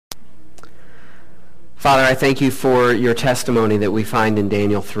Father, I thank you for your testimony that we find in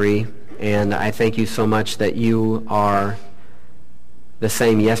Daniel 3, and I thank you so much that you are the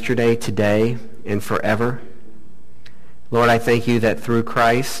same yesterday, today, and forever. Lord, I thank you that through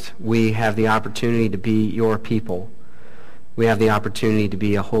Christ we have the opportunity to be your people. We have the opportunity to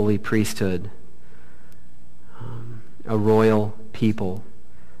be a holy priesthood, a royal people,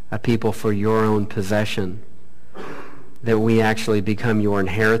 a people for your own possession, that we actually become your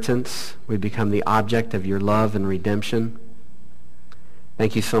inheritance. We become the object of your love and redemption.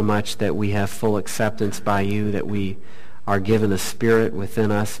 Thank you so much that we have full acceptance by you, that we are given a spirit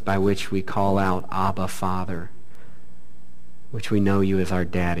within us by which we call out, Abba, Father, which we know you as our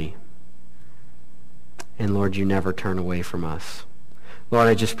daddy. And Lord, you never turn away from us. Lord,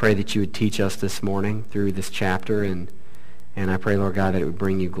 I just pray that you would teach us this morning through this chapter, and I pray, Lord God, that it would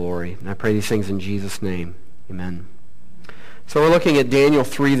bring you glory. And I pray these things in Jesus' name. Amen. So we're looking at Daniel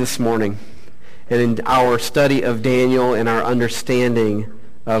 3 this morning, and in our study of Daniel and our understanding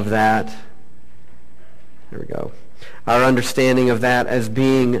of that, there we go, our understanding of that as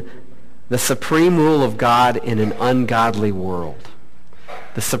being the supreme rule of God in an ungodly world.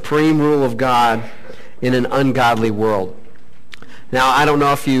 The supreme rule of God in an ungodly world. Now, I don't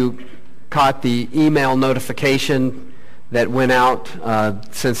know if you caught the email notification that went out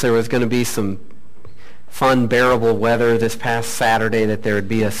since there was going to be some fun, bearable weather this past Saturday, that there would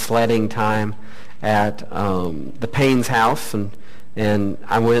be a sledding time at the Payne's house, and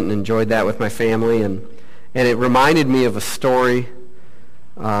I went and enjoyed that with my family, and it reminded me of a story,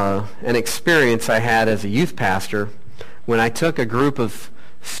 an experience I had as a youth pastor when I took a group of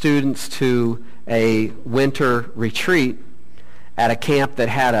students to a winter retreat at a camp that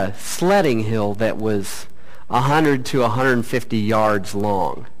had a sledding hill that was 100 to 150 yards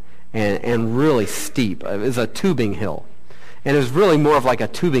long. And really steep. It was a tubing hill. And it was really more of like a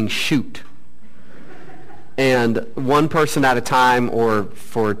tubing chute. And one person at a time, or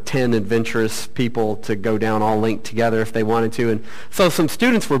for 10 adventurous people to go down all linked together if they wanted to. And so some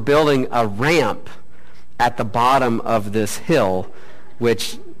students were building a ramp at the bottom of this hill,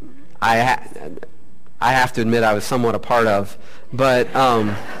 which I have to admit I was somewhat a part of. But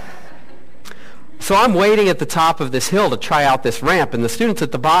so I'm waiting at the top of this hill to try out this ramp, and the students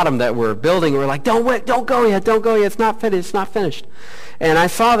at the bottom that were building were like, don't go yet, it's not finished. And I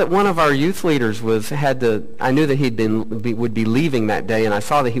saw that one of our youth leaders I knew that would be leaving that day, and I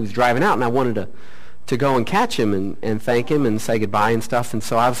saw that he was driving out, and I wanted to go and catch him and thank him and say goodbye and stuff. And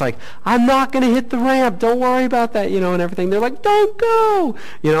so I was like, I'm not going to hit the ramp, don't worry about that, and everything. They're like, don't go,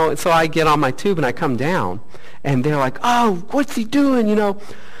 and so I get on my tube and I come down, and they're like, oh, what's he doing,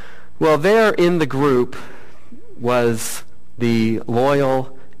 Well, there in the group was the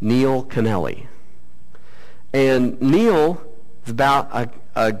loyal Neil Kennelly. And Neil is about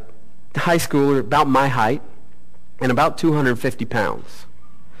a high schooler, about my height, and about 250 pounds.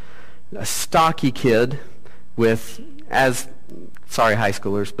 A stocky kid with, sorry high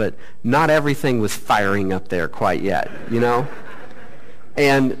schoolers, but not everything was firing up there quite yet,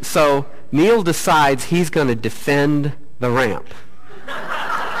 And so Neil decides he's going to defend the ramp.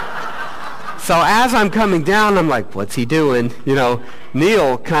 So as I'm coming down, I'm like, what's he doing?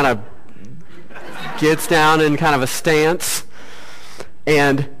 Neil kind of gets down in kind of a stance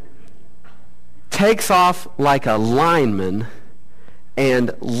and takes off like a lineman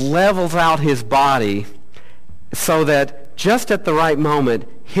and levels out his body so that just at the right moment,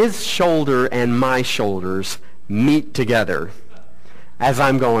 his shoulder and my shoulders meet together as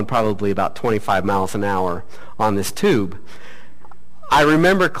I'm going probably about 25 miles an hour on this tube. I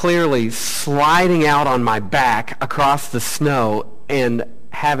remember clearly sliding out on my back across the snow and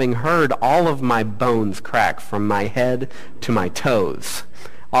having heard all of my bones crack from my head to my toes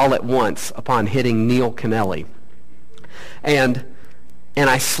all at once upon hitting Neil Kennelly. And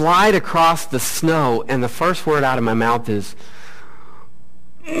I slide across the snow, and the first word out of my mouth is,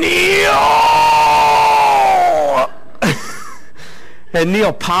 Neil! And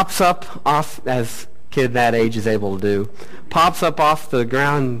Neil pops up off, as kid that age is able to do, pops up off the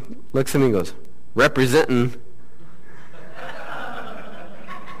ground, looks at me and goes, representing.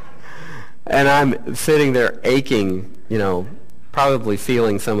 And I'm sitting there aching, probably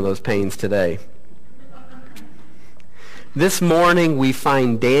feeling some of those pains today. This morning we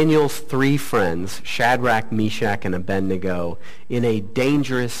find Daniel's three friends, Shadrach, Meshach, and Abednego, in a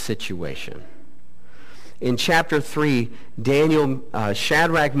dangerous situation. In chapter 3, Daniel,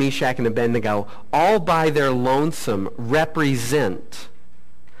 Shadrach, Meshach, and Abednego, all by their lonesome,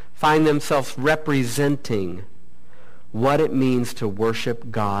 find themselves representing what it means to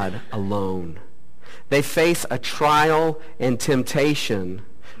worship God alone. They face a trial and temptation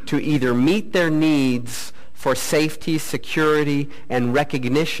to either meet their needs for safety, security, and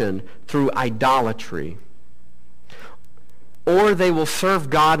recognition through idolatry, or they will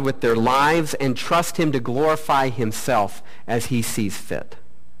serve God with their lives and trust him to glorify himself as he sees fit.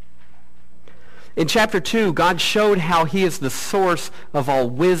 In chapter 2, God showed how he is the source of all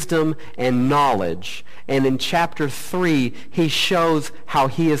wisdom and knowledge. And in chapter 3, he shows how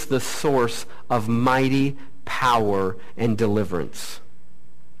he is the source of mighty power and deliverance.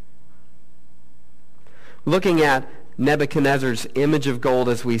 Looking at Nebuchadnezzar's image of gold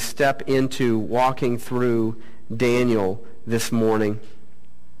as we step into walking through Daniel this morning,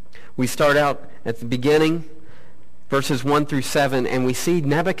 we start out at the beginning, verses 1 through 7, and we see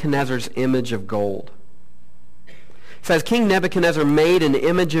Nebuchadnezzar's image of gold. It says, King Nebuchadnezzar made an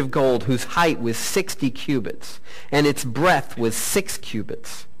image of gold whose height was 60 cubits, and its breadth was 6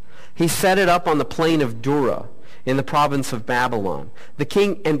 cubits. He set it up on the plain of Dura in the province of Babylon.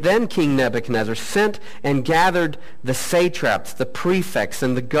 Then King Nebuchadnezzar sent and gathered the satraps, the prefects,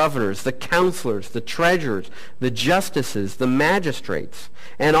 and the governors, the counselors, the treasurers, the justices, the magistrates,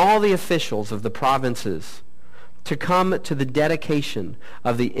 and all the officials of the provinces to come to the dedication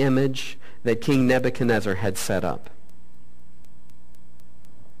of the image that King Nebuchadnezzar had set up.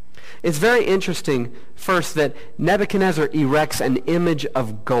 It's very interesting, first, that Nebuchadnezzar erects an image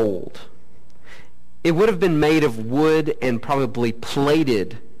of gold. It would have been made of wood and probably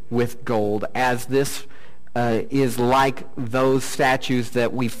plated with gold, as this is like those statues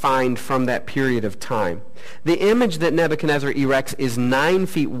that we find from that period of time. The image that Nebuchadnezzar erects is 9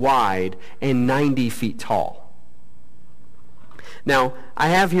 feet wide and 90 feet tall. Now, I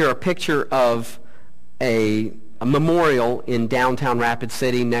have here a picture of a memorial in downtown Rapid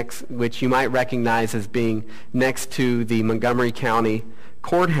City, which you might recognize as being next to the Montgomery County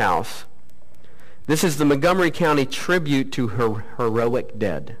Courthouse. This is the Montgomery County Tribute to Heroic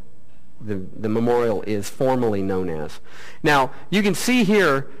Dead. The memorial is formally known as. Now, you can see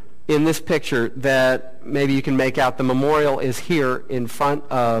here in this picture that maybe you can make out the memorial is here in front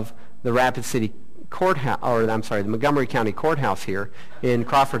of the Rapid City Courthouse, or I'm sorry, the Montgomery County Courthouse here in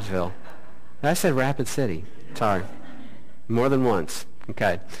Crawfordsville. I said Rapid City. Sorry. More than once.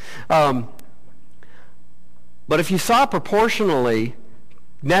 Okay. But if you saw proportionally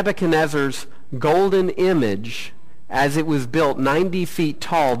Nebuchadnezzar's golden image as it was built 90 feet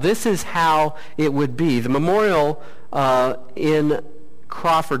tall, this is how it would be. The memorial in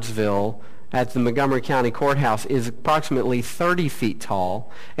Crawfordsville at the Montgomery County Courthouse is approximately 30 feet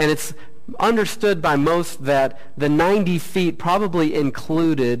tall, and it's understood by most that the 90 feet probably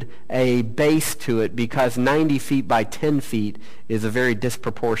included a base to it, because 90 feet by 10 feet is a very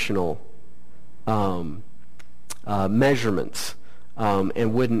disproportional measurements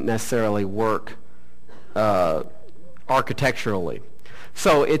and wouldn't necessarily work architecturally.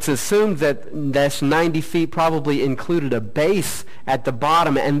 So it's assumed that this 90 feet probably included a base at the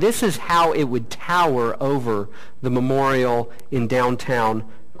bottom, and this is how it would tower over the memorial in downtown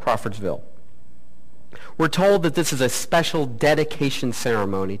Crawfordsville. We're told that this is a special dedication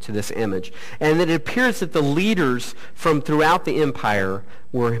ceremony to this image, and that it appears that the leaders from throughout the empire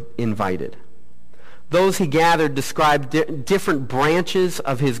were invited. Those he gathered described different branches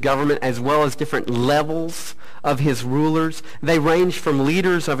of his government as well as different levels of his rulers. They ranged from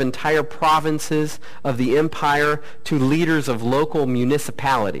leaders of entire provinces of the empire to leaders of local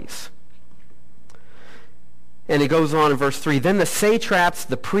municipalities. And it goes on in verse 3, then the satraps,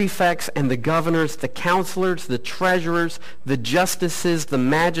 the prefects, and the governors, the counselors, the treasurers, the justices, the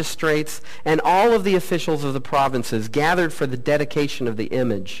magistrates, and all of the officials of the provinces gathered for the dedication of the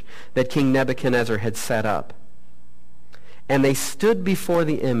image that King Nebuchadnezzar had set up. And they stood before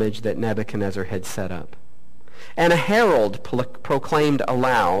the image that Nebuchadnezzar had set up. And a herald proclaimed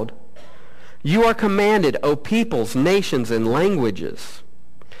aloud, you are commanded, O peoples, nations, and languages,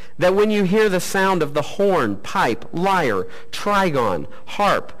 that when you hear the sound of the horn, pipe, lyre, trigon,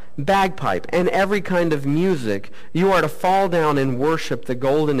 harp, bagpipe, and every kind of music, you are to fall down and worship the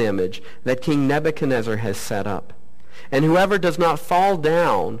golden image that King Nebuchadnezzar has set up. And whoever does not fall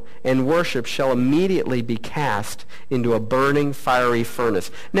down and worship shall immediately be cast into a burning fiery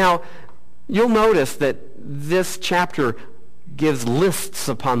furnace. Now, you'll notice that this chapter gives lists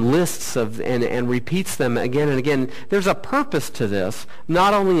upon lists of and repeats them again and again. There's a purpose to this,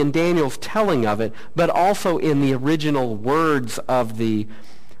 not only in Daniel's telling of it, but also in the original words of the,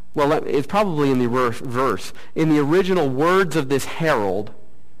 well, it's probably in the verse, in the original words of this herald,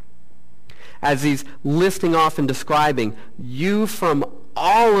 as he's listing off and describing, you from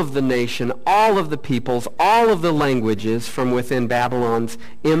all of the nation, all of the peoples, all of the languages from within Babylon's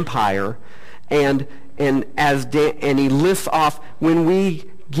empire, and he lists off, when we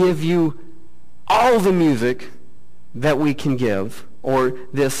give you all the music that we can give, or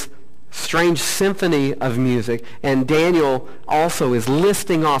this strange symphony of music, and Daniel also is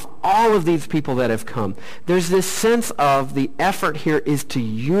listing off all of these people that have come. There's this sense of the effort here is to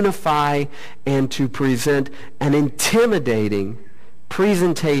unify and to present an intimidating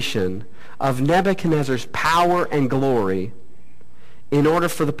presentation of Nebuchadnezzar's power and glory in order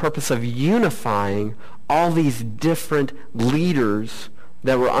for the purpose of unifying all these different leaders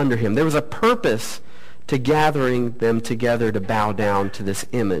that were under him. There was a purpose to gathering them together to bow down to this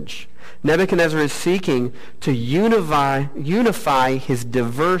image. Nebuchadnezzar is seeking to unify his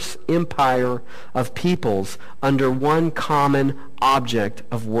diverse empire of peoples under one common object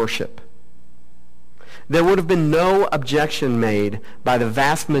of worship. There would have been no objection made by the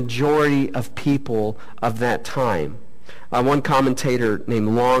vast majority of people of that time. One commentator named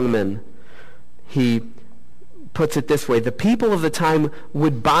Longman, he puts it this way: the people of the time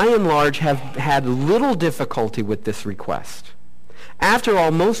would by and large have had little difficulty with this request. After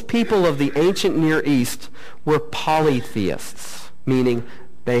all, most people of the ancient Near East were polytheists, meaning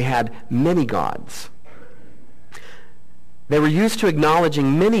they had many gods. They were used to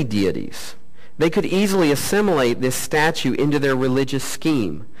acknowledging many deities. They could easily assimilate this statue into their religious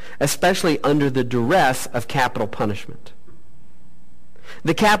scheme, especially under the duress of capital punishment.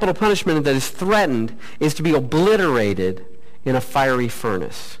 The capital punishment that is threatened is to be obliterated in a fiery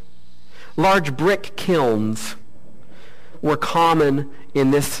furnace. Large brick kilns were common in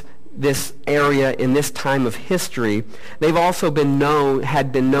this area in this time of history. They've also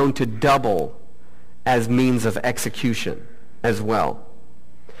had been known to double as means of execution as well.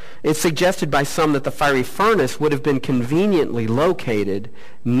 It's suggested by some that the fiery furnace would have been conveniently located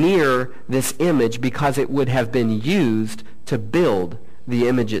near this image because it would have been used to build the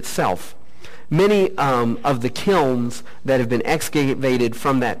image itself. Many of the kilns that have been excavated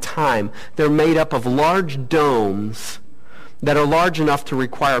from that time, they're made up of large domes that are large enough to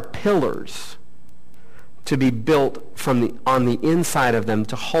require pillars to be built on the inside of them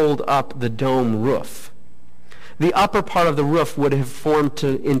to hold up the dome roof. The upper part of the roof would have formed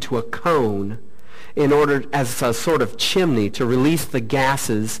into a cone in order as a sort of chimney to release the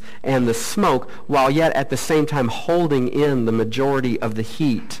gases and the smoke, while yet at the same time holding in the majority of the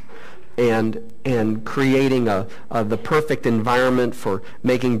heat and creating the perfect environment for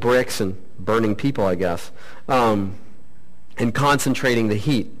making bricks and burning people, I guess, and concentrating the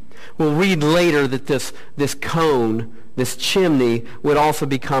heat. We'll read later that this cone, this chimney, would also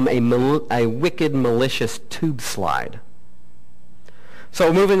become a wicked, malicious tube slide.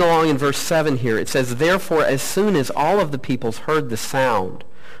 So moving along in verse 7 here, it says, "Therefore, as soon as all of the peoples heard the sound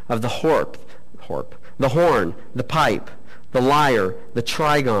of the the horn, the pipe, the lyre, the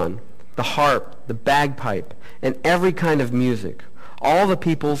trigon, the harp, the bagpipe, and every kind of music, all the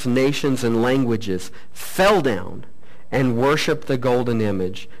peoples, nations, and languages fell down and worshiped the golden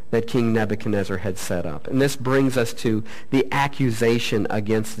image that King Nebuchadnezzar had set up." And this brings us to the accusation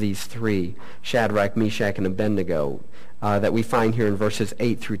against these three, Shadrach, Meshach, and Abednego, that we find here in verses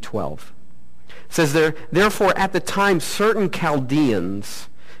 8 through 12. It says, "Therefore at the time certain Chaldeans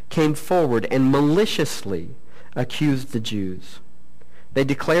came forward and maliciously accused the Jews. They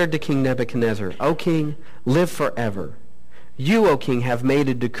declared to King Nebuchadnezzar, 'O king, live forever. You, O king, have made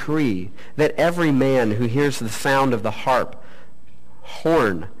a decree that every man who hears the sound of the harp,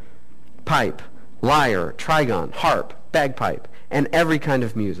 horn, pipe, lyre, trigon, harp, bagpipe, and every kind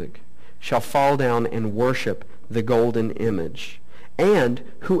of music shall fall down and worship the golden image. And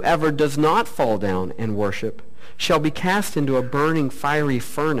whoever does not fall down and worship shall be cast into a burning fiery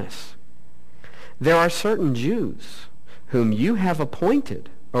furnace. There are certain Jews whom you have appointed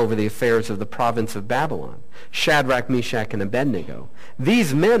over the affairs of the province of Babylon, Shadrach, Meshach, and Abednego.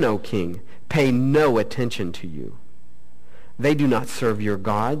 These men, O king, pay no attention to you. They do not serve your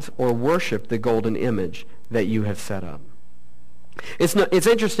gods or worship the golden image that you have set up.'" It's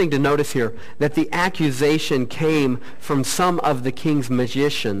interesting to notice here that the accusation came from some of the king's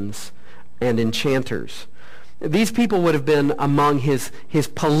magicians and enchanters. These people would have been among his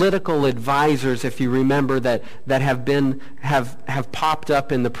political advisors, if you remember, that have popped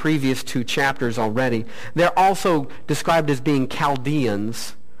up in the previous two chapters already. They're also described as being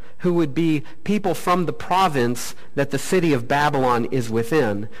Chaldeans, who would be people from the province that the city of Babylon is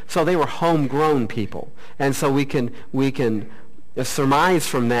within. So they were homegrown people. And so we can surmise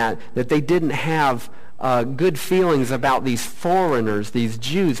from that they didn't have good feelings about these foreigners, these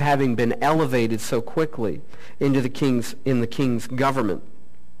Jews, having been elevated so quickly in the king's government.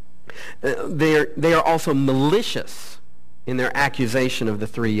 They are also malicious in their accusation of the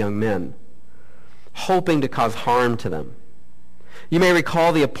three young men, hoping to cause harm to them. You may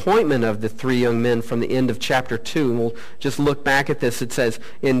recall the appointment of the three young men from the end of chapter 2, and we'll just look back at this. It says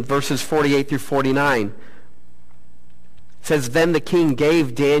in verses 48 through 49, it says, "Then the king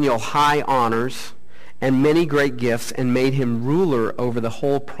gave Daniel high honors and many great gifts, and made him ruler over the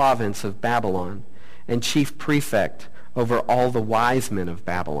whole province of Babylon, and chief prefect over all the wise men of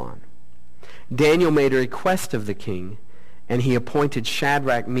Babylon. Daniel made a request of the king, and he appointed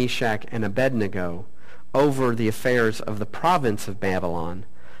Shadrach, Meshach, and Abednego over the affairs of the province of Babylon,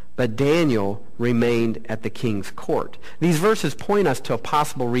 but Daniel remained at the king's court." These verses point us to a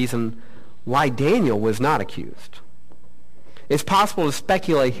possible reason why Daniel was not accused. It's possible to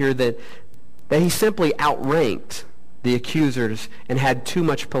speculate here that he simply outranked the accusers and had too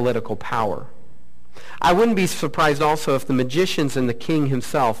much political power. I wouldn't be surprised also if the magicians and the king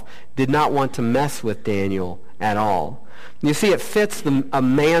himself did not want to mess with Daniel at all. You see, it fits a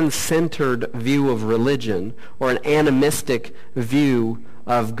man-centered view of religion, or an animistic view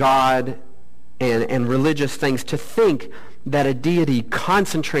of God and religious things, to think that a deity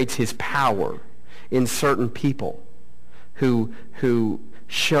concentrates his power in certain people who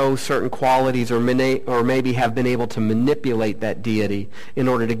show certain qualities, or maybe have been able to manipulate that deity in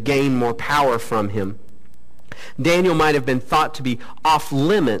order to gain more power from him. Daniel might have been thought to be off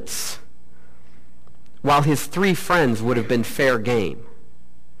limits, while his three friends would have been fair game,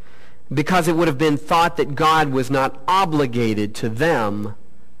 because it would have been thought that God was not obligated to them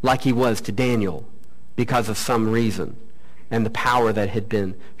like he was to Daniel because of some reason and the power that had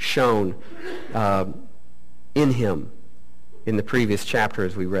been shown in him in the previous chapter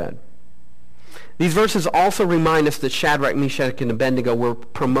as we read. These verses also remind us that Shadrach, Meshach, and Abednego were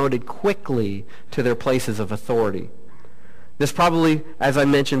promoted quickly to their places of authority. This probably, as I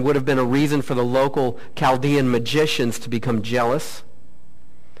mentioned, would have been a reason for the local Chaldean magicians to become jealous.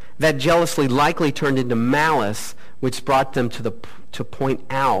 That jealousy likely turned into malice, which brought them to point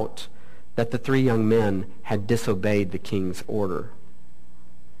out that the three young men had disobeyed the king's order.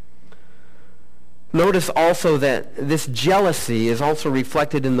 Notice also that this jealousy is also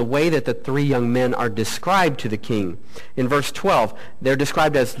reflected in the way that the three young men are described to the king. In verse 12, they're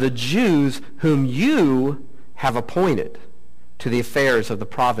described as the Jews whom you have appointed to the affairs of the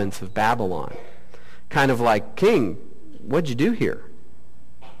province of Babylon. Kind of like, "King, what'd you do here?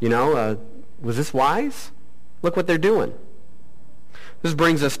 Was this wise? Look what they're doing." This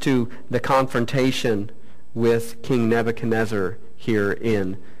brings us to the confrontation with King Nebuchadnezzar here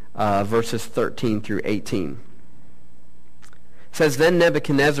in verses 13 through 18. It says, "Then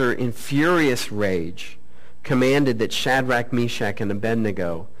Nebuchadnezzar, in furious rage, commanded that Shadrach, Meshach, and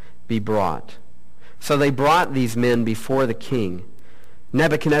Abednego be brought. So they brought these men before the king.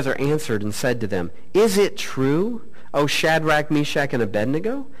 Nebuchadnezzar answered and said to them, 'Is it true, O Shadrach, Meshach, and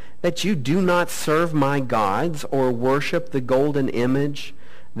Abednego, that you do not serve my gods or worship the golden image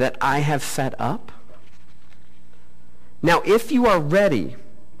that I have set up? Now if you are ready,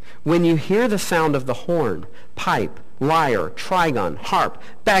 when you hear the sound of the horn, pipe, lyre, trigon, harp,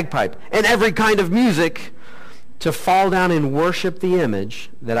 bagpipe, and every kind of music, to fall down and worship the image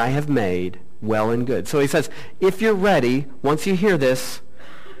that I have made, well and good.'" So he says, if you're ready, once you hear this,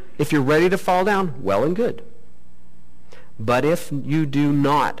 if you're ready to fall down, well and good. "But if you do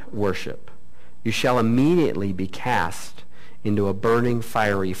not worship, you shall immediately be cast into a burning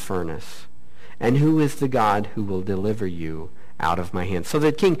fiery furnace. And who is the God who will deliver you out of my hand?" So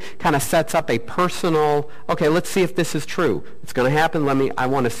the king kind of sets up a personal, okay, let's see if this is true. It's going to happen. I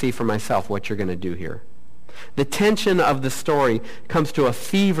want to see for myself what you're going to do here. The tension of the story comes to a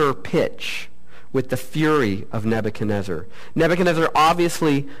fever pitch with the fury of Nebuchadnezzar. Nebuchadnezzar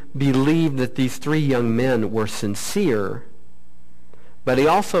obviously believed that these three young men were sincere, but he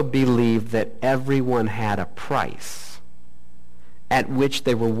also believed that everyone had a price at which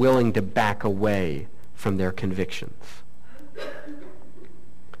they were willing to back away from their convictions.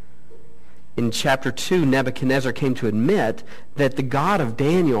 In chapter 2, Nebuchadnezzar came to admit that the God of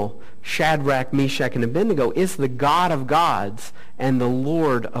Daniel, Shadrach, Meshach, and Abednego, is the God of gods and the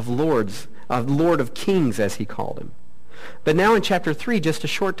Lord of lords, Lord of kings, as he called him. But now in chapter 3, just a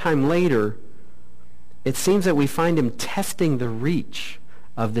short time later, it seems that we find him testing the reach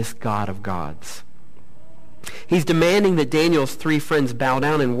of this God of gods. He's demanding that Daniel's three friends bow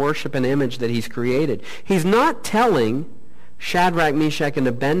down and worship an image that he's created. He's not telling Shadrach, Meshach, and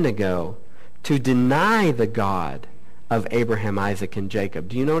Abednego to deny the God of Abraham, Isaac, and Jacob.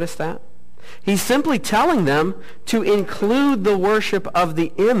 Do you notice that? He's simply telling them to include the worship of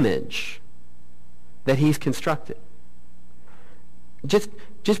the image that he's constructed. Just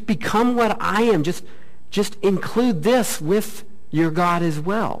become what I am. Just include this with your God as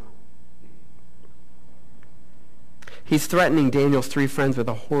well. He's threatening Daniel's three friends with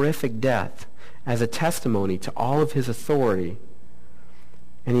a horrific death as a testimony to all of his authority.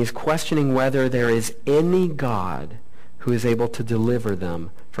 And he's questioning whether there is any God who is able to deliver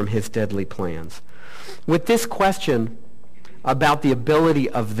them from his deadly plans. With this question about the ability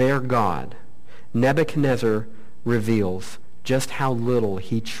of their God, Nebuchadnezzar reveals just how little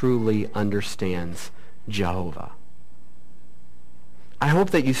he truly understands Jehovah. I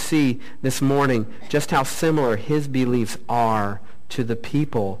hope that you see this morning just how similar his beliefs are to the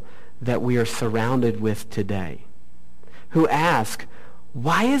people that we are surrounded with today, who ask,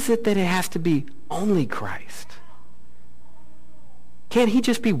 why is it that it has to be only Christ? Can't he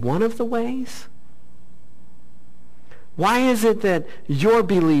just be one of the ways? Why is it that your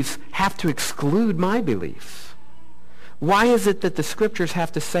beliefs have to exclude my beliefs? Why is it that the scriptures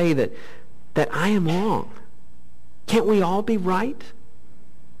have to say that I am wrong? Can't we all be right?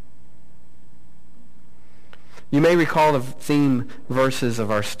 You may recall the theme verses of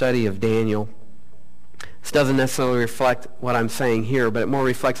our study of Daniel. This doesn't necessarily reflect what I'm saying here, but it more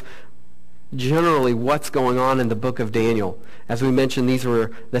reflects generally what's going on in the book of Daniel. As we mentioned, these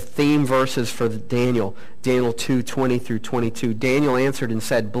were the theme verses for Daniel 2:20 through 22. Daniel answered and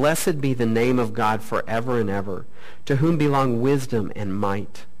said, "Blessed be the name of God forever and ever, to whom belong wisdom and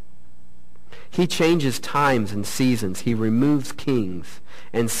might. He changes times and seasons. He removes kings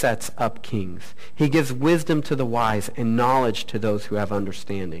and sets up kings. He gives wisdom to the wise and knowledge to those who have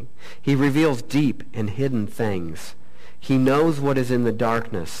understanding. He reveals deep and hidden things. He knows what is in the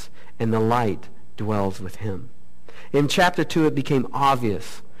darkness, and the light dwells with him." In chapter 2, it became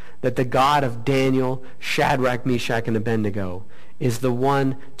obvious that the God of Daniel, Shadrach, Meshach, and Abednego is the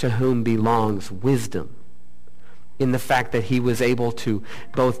one to whom belongs wisdom, in the fact that he was able to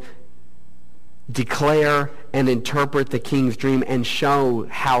both declare and interpret the king's dream and show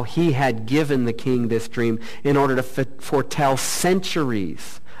how he had given the king this dream in order to foretell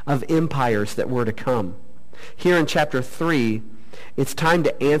centuries of empires that were to come. Here in chapter 3, it's time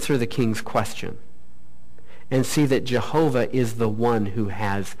to answer the king's question and see that Jehovah is the one who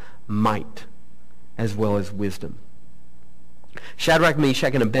has might as well as wisdom. Shadrach,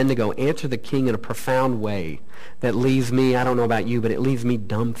 Meshach, and Abednego answer the king in a profound way that leaves me, I don't know about you, but it leaves me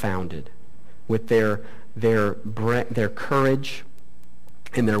dumbfounded with their courage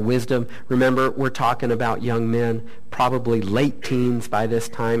and their wisdom. Remember, we're talking about young men, probably late teens by this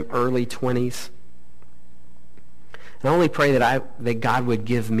time, early 20s. And I only pray that God would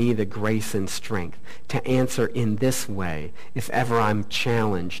give me the grace and strength to answer in this way if ever I'm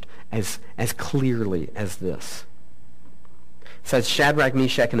challenged as clearly as this. It says, Shadrach,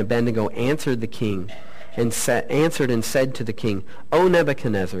 Meshach, and Abednego answered the king and answered and said to the king, "O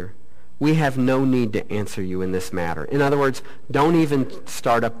Nebuchadnezzar, we have no need to answer you in this matter." In other words, don't even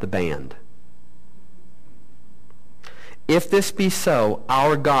start up the band. "If this be so,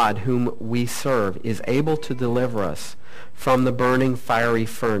 our God whom we serve is able to deliver us from the burning fiery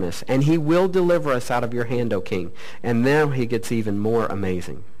furnace, and he will deliver us out of your hand, O king." And then he gets even more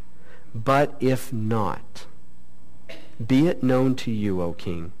amazing. "But if not, be it known to you, O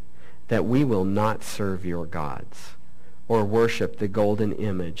king, that we will not serve your gods or worship the golden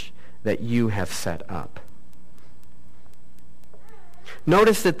image that you have set up."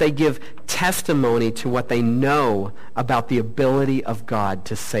 Notice that they give testimony to what they know about the ability of God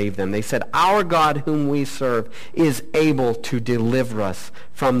to save them. They said, "Our God whom we serve is able to deliver us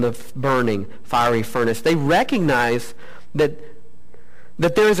from the burning fiery furnace." They recognize that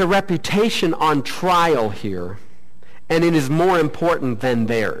there is a reputation on trial here, and it is more important than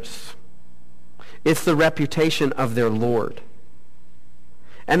theirs. It's the reputation of their Lord.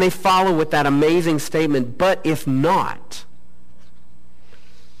 And they follow with that amazing statement, "But if not,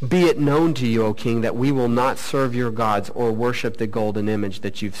 be it known to you, O king, that we will not serve your gods or worship the golden image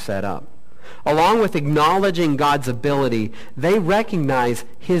that you've set up." Along with acknowledging God's ability, they recognize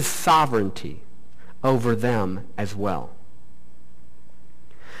his sovereignty over them as well.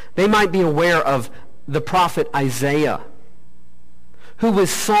 They might be aware of the prophet Isaiah, who was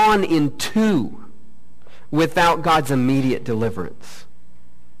sawn in two without God's immediate deliverance.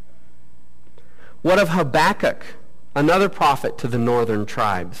 What of Habakkuk, another prophet to the northern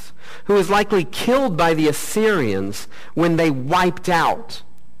tribes, who was likely killed by the Assyrians when they wiped out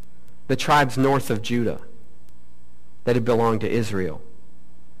the tribes north of Judah that had belonged to Israel?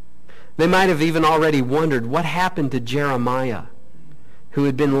 They might have even already wondered what happened to Jeremiah, who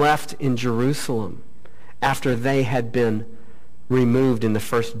had been left in Jerusalem after they had been removed in the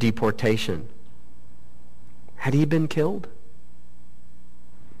first deportation. Had he been killed?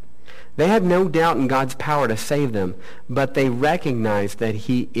 They had no doubt in God's power to save them, but they recognized that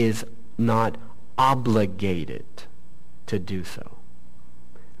he is not obligated to do so.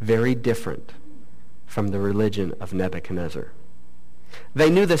 Very different from the religion of Nebuchadnezzar. They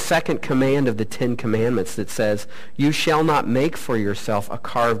knew the second command of the Ten Commandments that says, "You shall not make for yourself a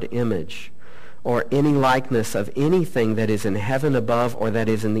carved image or any likeness of anything that is in heaven above or that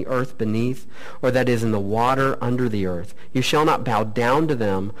is in the earth beneath or that is in the water under the earth. You shall not bow down to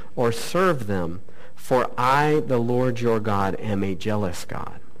them or serve them, for I, the Lord your God, am a jealous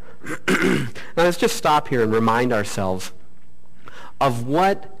God." Now let's just stop here and remind ourselves of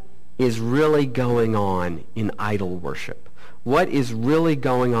what is really going on in idol worship. What is really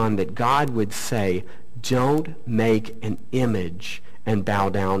going on that God would say, don't make an image and bow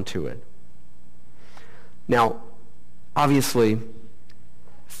down to it. Now, obviously,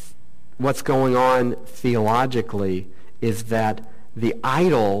 what's going on theologically is that the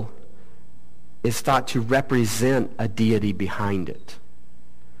idol is thought to represent a deity behind it.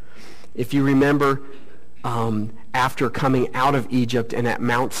 If you remember, after coming out of Egypt and at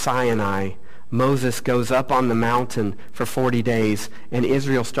Mount Sinai, Moses goes up on the mountain for 40 days, and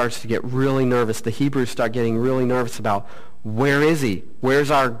Israel starts to get really nervous. The Hebrews start getting really nervous about, where is he? Where's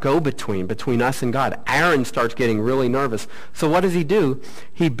our go-between, between us and God? Aaron starts getting really nervous. So what does he do?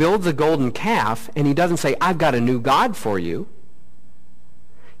 He builds a golden calf, and he doesn't say, "I've got a new God for you."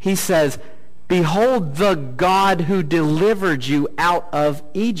 He says, "Behold the God who delivered you out of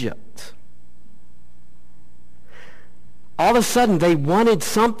Egypt." All of a sudden, they wanted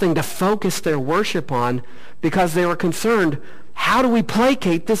something to focus their worship on because they were concerned, how do we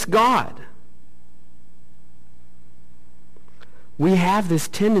placate this God? We have this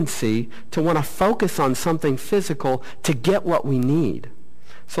tendency to want to focus on something physical to get what we need.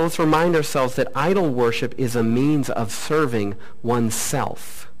 So let's remind ourselves that idol worship is a means of serving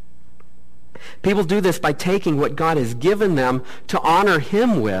oneself. People do this by taking what God has given them to honor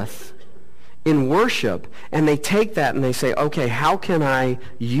him with in worship, and they take that and they say, okay, how can I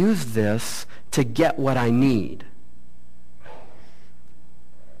use this to get what I need?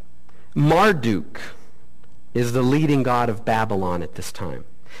 Marduk is the leading god of Babylon at this time.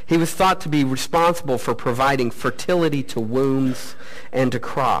 He was thought to be responsible for providing fertility to wombs and to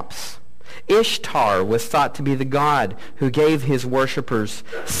crops. Ishtar was thought to be the god who gave his worshippers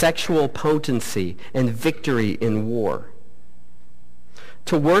sexual potency and victory in war.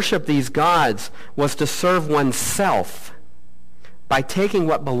 To worship these gods was to serve oneself by taking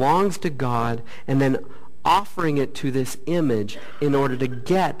what belongs to God and then offering it to this image in order to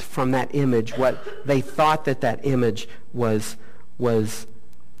get from that image what they thought that image was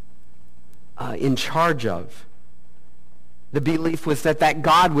in charge of. The belief was that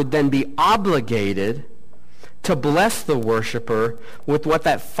God would then be obligated to bless the worshiper with what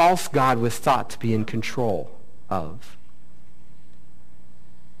that false god was thought to be in control of.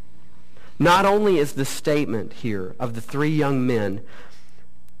 Not only is the statement here of the three young men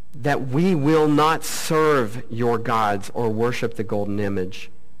that we will not serve your gods or worship the golden image,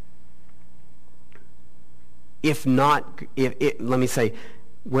 let me say,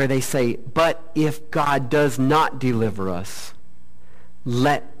 where they say, but if God does not deliver us,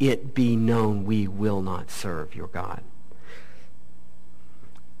 let it be known we will not serve your God.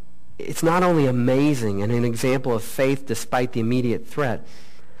 It's not only amazing and an example of faith despite the immediate threat.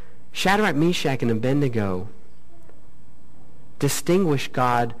 Shadrach, Meshach, and Abednego distinguish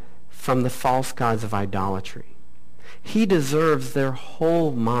God from the false gods of idolatry. He deserves their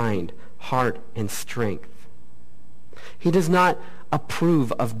whole mind, heart, and strength. He does not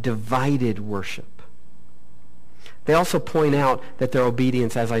approve of divided worship. They also point out that their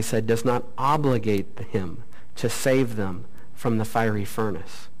obedience, as I said, does not obligate him to save them from the fiery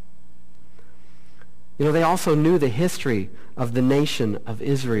furnace. You know, they also knew the history of the nation of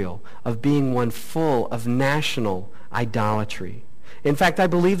Israel, of being one full of national idolatry. In fact, I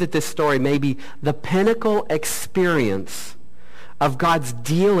believe that this story may be the pinnacle experience of God's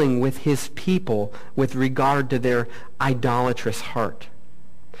dealing with his people with regard to their idolatrous heart.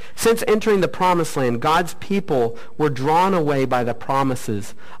 Since entering the promised land, God's people were drawn away by the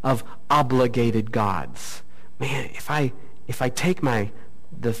promises of obligated gods. Man, if I take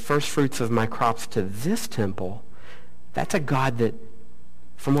the first fruits of my crops to this temple, that's a God that,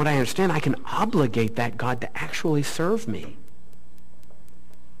 from what I understand, I can obligate that God to actually serve me.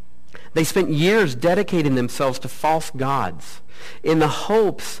 They spent years dedicating themselves to false gods in the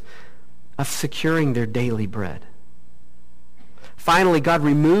hopes of securing their daily bread. Finally, God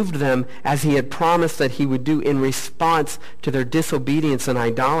removed them as he had promised that he would do in response to their disobedience and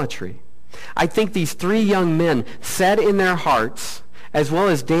idolatry. I think these three young men said in their hearts, as well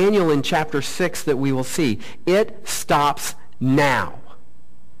as Daniel in chapter 6 that we will see, it stops now.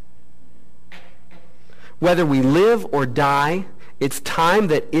 Whether we live or die, it's time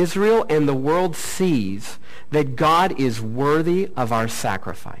that Israel and the world sees that God is worthy of our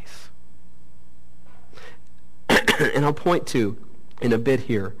sacrifice. And I'll point to, in a bit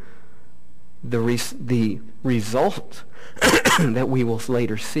here, the result that we will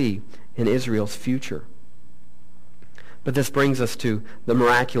later see in Israel's future. But this brings us to the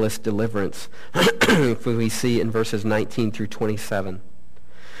miraculous deliverance we see in verses 19 through 27.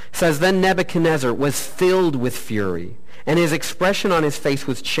 It says, Then Nebuchadnezzar was filled with fury, and his expression on his face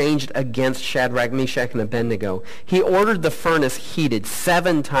was changed against Shadrach, Meshach, and Abednego. He ordered the furnace heated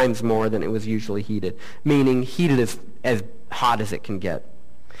 7 times more than it was usually heated, meaning heated as hot as it can get.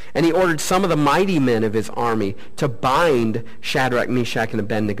 And he ordered some of the mighty men of his army to bind Shadrach, Meshach, and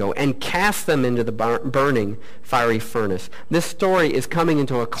Abednego and cast them into the burning fiery furnace. This story is coming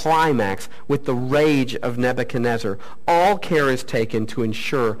into a climax with the rage of Nebuchadnezzar. All care is taken to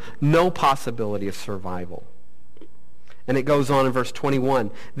ensure no possibility of survival. And it goes on in verse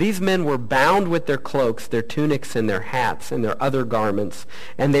 21. These men were bound with their cloaks, their tunics, and their hats, and their other garments,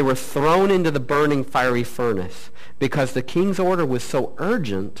 and they were thrown into the burning fiery furnace, because the king's order was so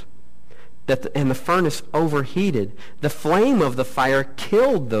urgent and the furnace overheated. The flame of the fire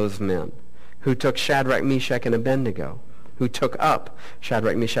killed those men who took Shadrach, Meshach, and Abednego, who took up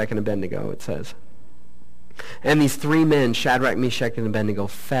Shadrach, Meshach, and Abednego, it says. And these 3 men, Shadrach, Meshach, and Abednego,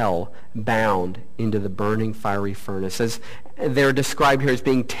 fell bound into the burning fiery furnace. As they're described here as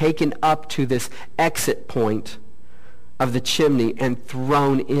being taken up to this exit point of the chimney and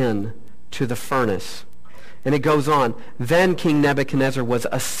thrown in to the furnace. And it goes on, Then King Nebuchadnezzar was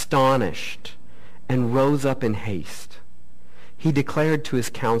astonished and rose up in haste. He declared to his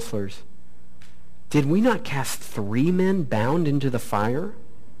counselors, Did we not cast 3 men bound into the fire?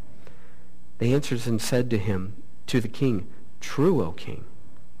 They answered and said to the king, True, O king.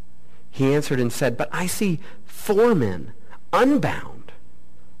 He answered and said, But I see 4 men unbound,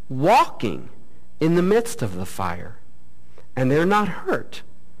 walking in the midst of the fire, and they're not hurt.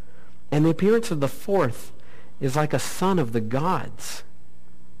 And the appearance of the 4th is like a son of the gods.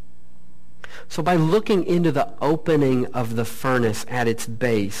 So by looking into the opening of the furnace at its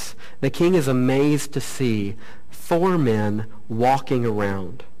base, the king is amazed to see 4 men walking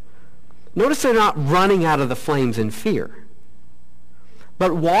around. Notice they're not running out of the flames in fear,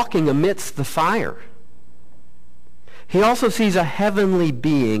 but walking amidst the fire. He also sees a heavenly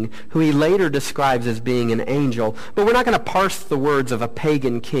being who he later describes as being an angel, but we're not going to parse the words of a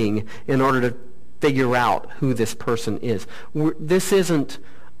pagan king in order to figure out who this person is. This isn't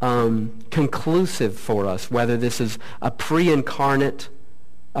conclusive for us, whether this is a pre-incarnate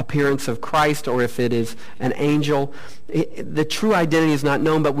appearance of Christ or if it is an angel. The true identity is not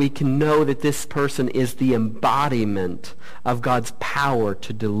known, but we can know that this person is the embodiment of God's power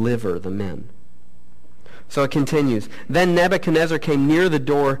to deliver the men. So it continues. Then Nebuchadnezzar came near the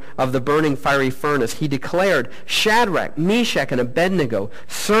door of the burning fiery furnace. He declared, Shadrach, Meshach, and Abednego,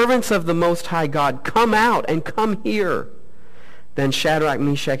 servants of the Most High God, come out and come here. Then Shadrach,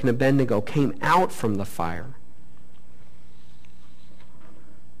 Meshach, and Abednego came out from the fire.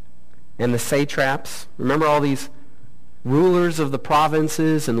 And the satraps, remember all these rulers of the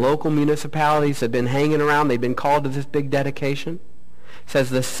provinces and local municipalities had been hanging around. They'd been called to this big dedication. It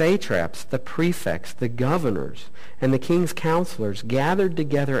says the satraps, the prefects, the governors, and the king's counselors gathered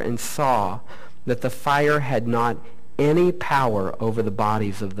together and saw that the fire had not any power over the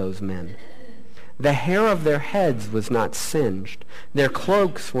bodies of those men. The hair of their heads was not singed, their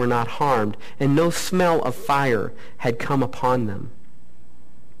cloaks were not harmed, and no smell of fire had come upon them.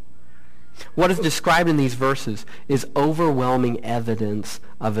 What is described in these verses is overwhelming evidence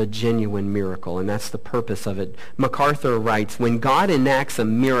of a genuine miracle, and that's the purpose of it. MacArthur writes, when God enacts a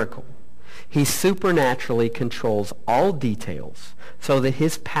miracle, he supernaturally controls all details so that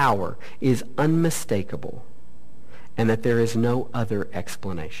his power is unmistakable and that there is no other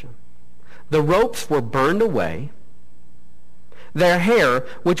explanation. The ropes were burned away. Their hair,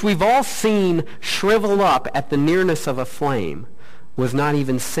 which we've all seen shrivel up at the nearness of a flame, was not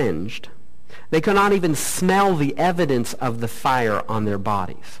even singed. They could not even smell the evidence of the fire on their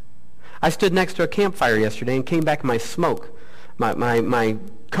bodies. I stood next to a campfire yesterday and came back and my smoke, my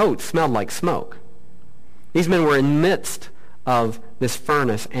coat smelled like smoke. These men were in the midst of this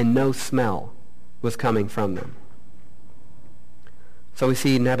furnace and no smell was coming from them. So we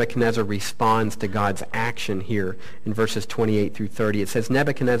see Nebuchadnezzar responds to God's action here in verses 28 through 30. It says,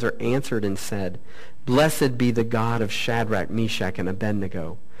 Nebuchadnezzar answered and said, Blessed be the God of Shadrach, Meshach, and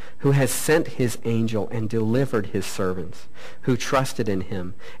Abednego, who has sent his angel and delivered his servants, who trusted in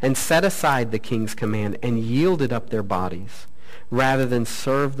him, and set aside the king's command and yielded up their bodies, rather than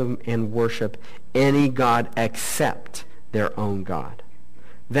serve them and worship any god except their own God.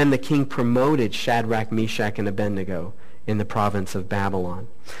 Then the king promoted Shadrach, Meshach, and Abednego in the province of Babylon.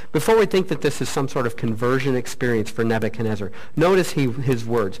 Before we think that this is some sort of conversion experience for Nebuchadnezzar, notice his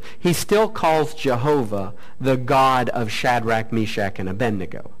words. He still calls Jehovah the God of Shadrach, Meshach, and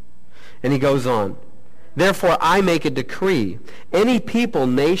Abednego. And he goes on, therefore I make a decree. Any people,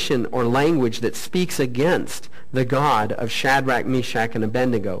 nation, or language that speaks against the God of Shadrach, Meshach, and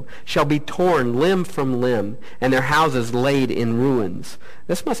Abednego shall be torn limb from limb, and their houses laid in ruins.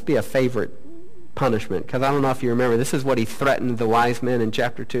 This must be a favorite punishment, because I don't know if you remember, this is what he threatened the wise men in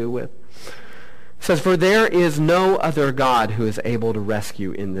chapter 2 with. It says, for there is no other God who is able to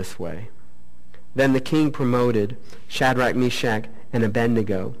rescue in this way. Then the king promoted Shadrach, Meshach, and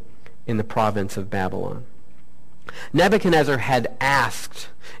Abednego in the province of Babylon. Nebuchadnezzar had asked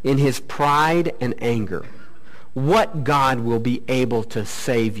in his pride and anger, what God will be able to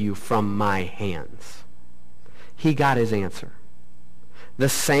save you from my hands? He got his answer. The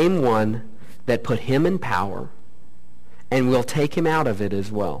same one that put him in power and will take him out of it as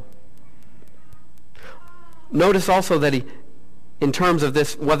well. Notice also that he, in terms of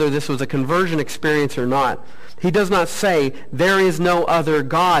this, whether this was a conversion experience or not, he does not say, there is no other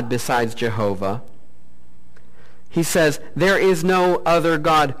God besides Jehovah. He says, there is no other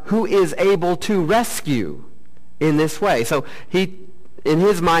God who is able to rescue in this way. So in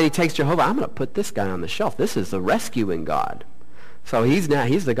his mind, he takes Jehovah, I'm going to put this guy on the shelf. This is the rescuing God. So he's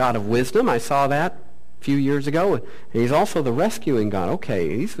the God of wisdom. I saw that a few years ago. He's also the rescuing God.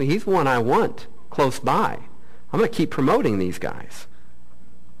 Okay, he's the one I want close by. I'm going to keep promoting these guys.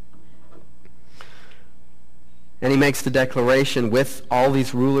 And he makes the declaration with all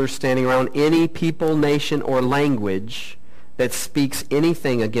these rulers standing around, any people, nation, or language that speaks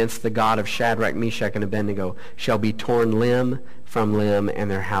anything against the God of Shadrach, Meshach, and Abednego shall be torn limb from limb and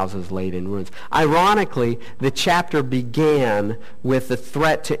their houses laid in ruins. Ironically, the chapter began with the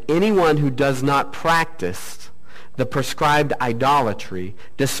threat to anyone who does not practice the prescribed idolatry,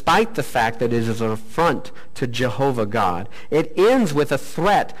 despite the fact that it is an affront to Jehovah God. It ends with a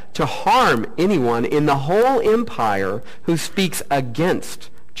threat to harm anyone in the whole empire who speaks against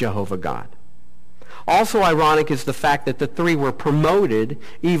Jehovah God. Also ironic is the fact that the three were promoted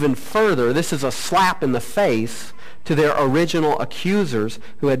even further. This is a slap in the face to their original accusers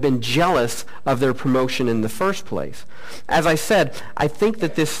who had been jealous of their promotion in the first place. As I said, I think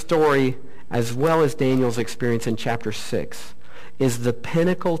that this story, as well as Daniel's experience in chapter 6, is the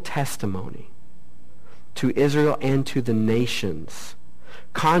pinnacle testimony to Israel and to the nations,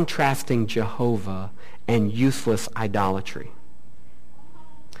 contrasting Jehovah and useless idolatry.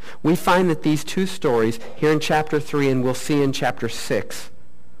 We find that these two stories here in chapter 3 and we'll see in chapter 6,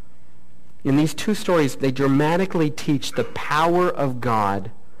 in these two stories, they dramatically teach the power of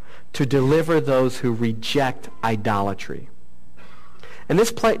God to deliver those who reject idolatry. And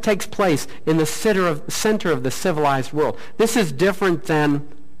this takes place in the center of the civilized world. This is different than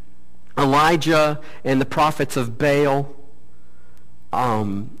Elijah and the prophets of Baal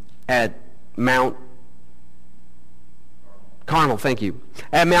at Mount Carmel, thank you.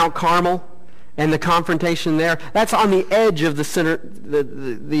 At Mount Carmel and the confrontation there. That's on the edge of the center,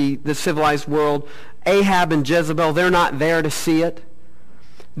 the civilized world. Ahab and Jezebel, they're not there to see it.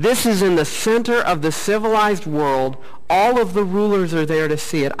 This is in the center of the civilized world. All of the rulers are there to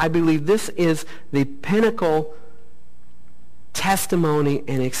see it. I believe this is the pinnacle testimony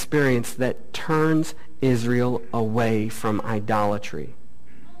and experience that turns Israel away from idolatry.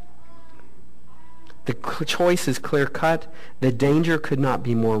 The choice is clear-cut. The danger could not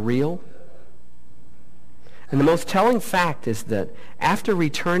be more real. And the most telling fact is that after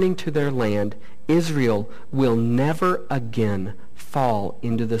returning to their land, Israel will never again fall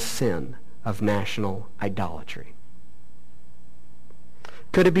into the sin of national idolatry.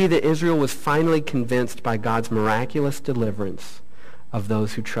 Could it be that Israel was finally convinced by God's miraculous deliverance of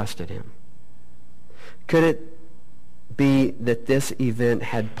those who trusted him? Could it be that this event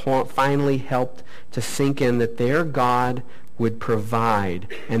had finally helped to sink in that their God would provide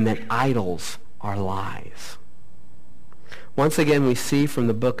and that idols are lies? Once again, we see from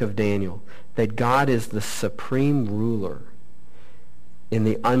the book of Daniel that God is the supreme ruler in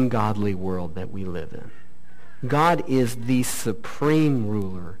the ungodly world that we live in. God is the supreme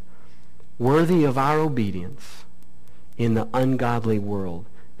ruler, worthy of our obedience in the ungodly world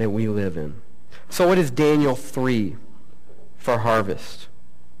that we live in. So what is Daniel 3 for harvest?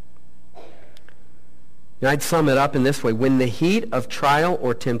 And I'd sum it up in this way. When the heat of trial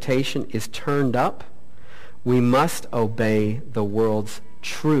or temptation is turned up, we must obey the world's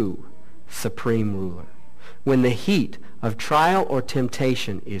true supreme ruler. When the heat of trial or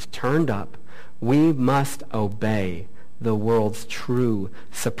temptation is turned up, We must obey the world's true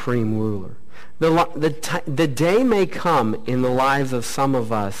supreme ruler. The day may come in the lives of some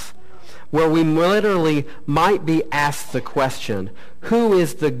of us where we literally might be asked the question, who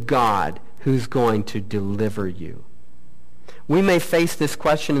is the God who's going to deliver you? We may face this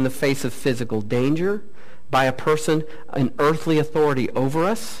question in the face of physical danger by a person, an earthly authority over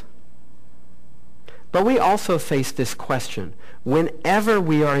us. But we also face this question whenever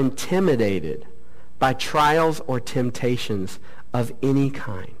we are intimidated by trials or temptations of any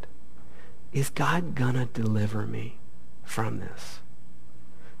kind. Is God gonna deliver me from this?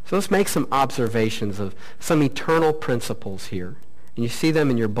 So let's make some observations of some eternal principles here. And you see them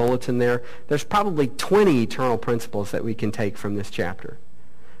in your bulletin there. There's probably 20 eternal principles that we can take from this chapter.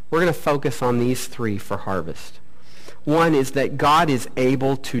 We're going to focus on these 3 for harvest. One is that God is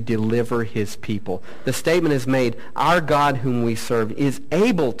able to deliver his people. The statement is made, our God whom we serve is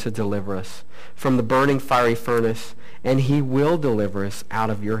able to deliver us from the burning fiery furnace, and he will deliver us out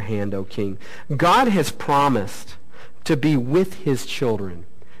of your hand, O King. God has promised to be with his children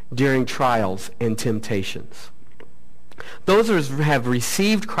during trials and temptations. Those who have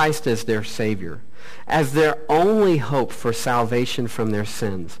received Christ as their Savior, as their only hope for salvation from their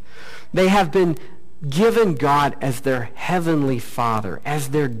sins, they have been given God as their heavenly Father, as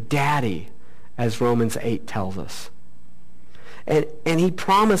their daddy, as Romans 8 tells us. And he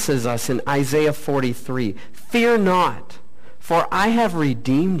promises us in Isaiah 43, fear not, for I have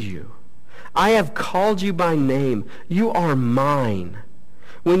redeemed you. I have called you by name. You are mine.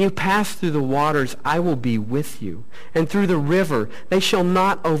 When you pass through the waters, I will be with you. And through the river, they shall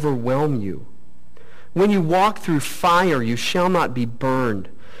not overwhelm you. When you walk through fire, you shall not be burned,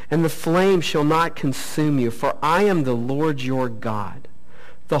 and the flame shall not consume you. For I am the Lord your God,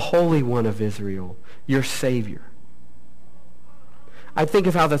 the Holy One of Israel, your Savior. I think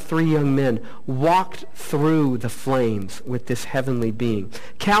of how the 3 young men walked through the flames with this heavenly being.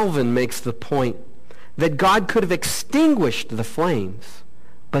 Calvin makes the point that God could have extinguished the flames,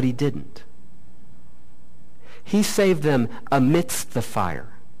 but he didn't. He saved them amidst the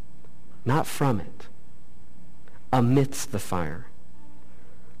fire, not from it, amidst the fire.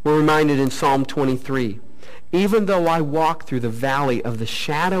 We're reminded in Psalm 23, even though I walk through the valley of the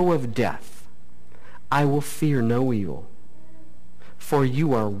shadow of death, I will fear no evil, for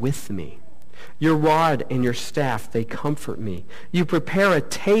you are with me. Your rod and your staff, they comfort me. You prepare a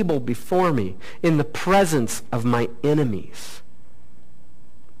table before me in the presence of my enemies.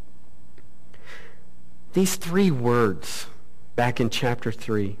 These 3 words back in chapter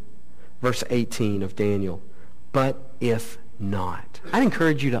 3, verse 18 of Daniel, but if not. I'd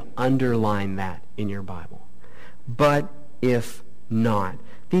encourage you to underline that in your Bible. But if not.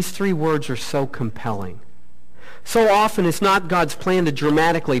 These 3 words are so compelling. So often it's not God's plan to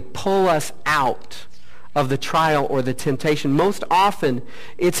dramatically pull us out of the trial or the temptation. Most often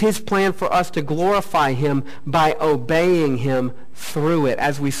it's his plan for us to glorify him by obeying him through it,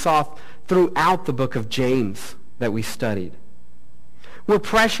 as we saw throughout the book of James that we studied. We're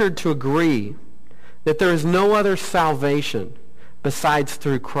pressured to agree that there is no other salvation besides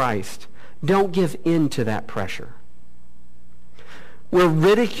through Christ. Don't give in to that pressure. We're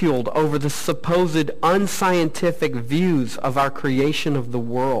ridiculed over the supposed unscientific views of our creation of the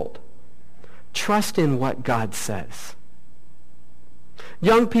world. Trust in what God says.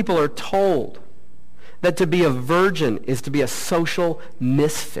 Young people are told that to be a virgin is to be a social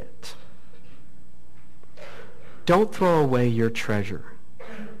misfit. Don't throw away your treasure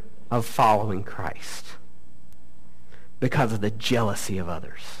of following Christ because of the jealousy of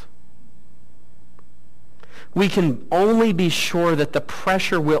others. We can only be sure that the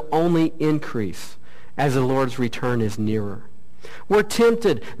pressure will only increase as the Lord's return is nearer. We're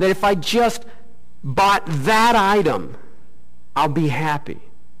tempted that if I just bought that item, I'll be happy.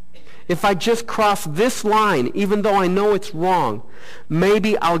 If I just cross this line, even though I know it's wrong,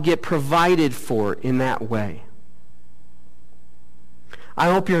 maybe I'll get provided for in that way.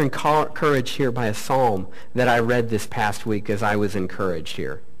 I hope you're encouraged here by a psalm that I read this past week as I was encouraged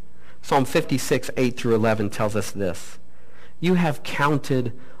here. Psalm 56, 8 through 11 tells us this. You have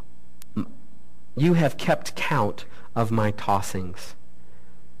kept count of my tossings.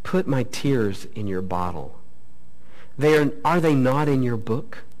 Put my tears in your bottle. Are they not in your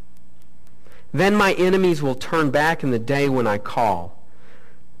book? Then my enemies will turn back in the day when I call.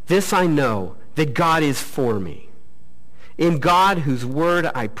 This I know, that God is for me. In God whose word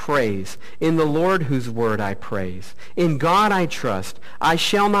I praise, in the Lord whose word I praise. In God I trust, I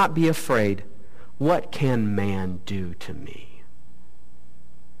shall not be afraid. What can man do to me?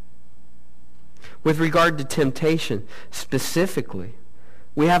 With regard to temptation, specifically,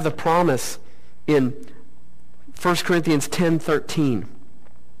 we have the promise in 1 Corinthians 10:13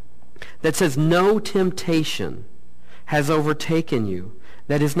 that says, "No temptation has overtaken you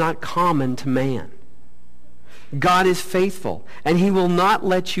that is not common to man. God is faithful, and he will not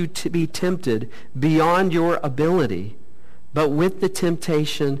let you be tempted beyond your ability, but with the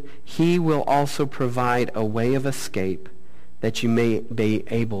temptation he will also provide a way of escape that you may be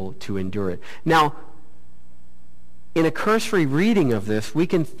able to endure it." Now, in a cursory reading of this, we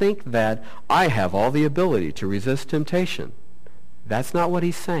can think that I have all the ability to resist temptation. That's not what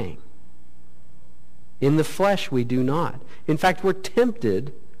he's saying. In the flesh, we do not. In fact, we're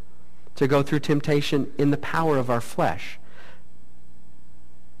tempted to go through temptation in the power of our flesh.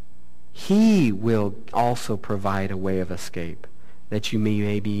 He will also provide a way of escape that you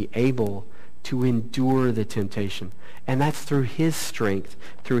may be able to endure the temptation. And that's through his strength,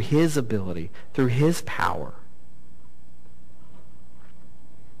 through his ability, through his power.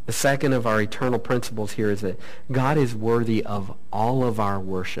 The second of our eternal principles here is that God is worthy of all of our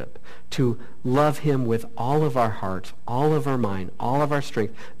worship. To love him with all of our hearts, all of our mind, all of our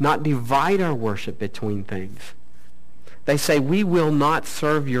strength, not divide our worship between things. They say, "We will not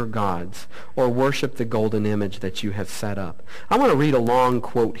serve your gods or worship the golden image that you have set up." I want to read a long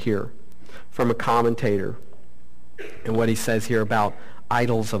quote here from a commentator and what he says here about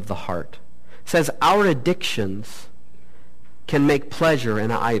idols of the heart. It says, "Our addictions can make pleasure an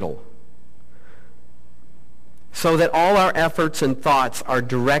idol, so that all our efforts and thoughts are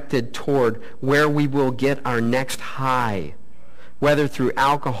directed toward where we will get our next high, whether through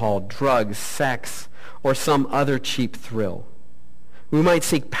alcohol, drugs, sex, or some other cheap thrill. We might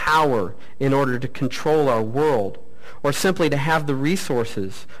seek power in order to control our world, or simply to have the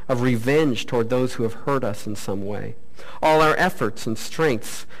resources of revenge toward those who have hurt us in some way. All our efforts and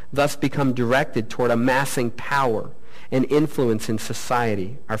strengths thus become directed toward amassing power and influence in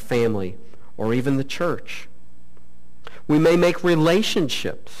society, our family, or even the church. We may make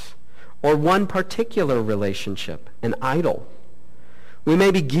relationships, or one particular relationship, an idol. We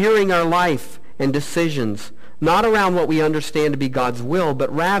may be gearing our life and decisions not around what we understand to be God's will,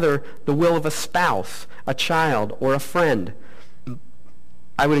 but rather the will of a spouse, a child, or a friend.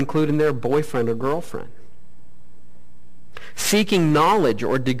 I would include in there boyfriend or girlfriend. Seeking knowledge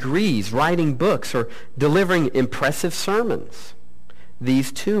or degrees, writing books, or delivering impressive sermons.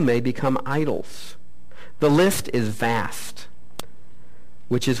 These too may become idols. The list is vast,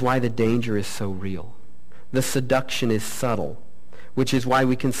 which is why the danger is so real. The seduction is subtle, which is why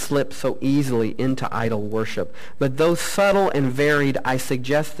we can slip so easily into idol worship. But though subtle and varied, I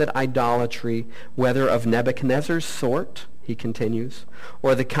suggest that idolatry, whether of Nebuchadnezzar's sort, he continues,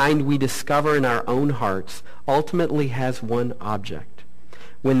 or the kind we discover in our own hearts, ultimately has one object.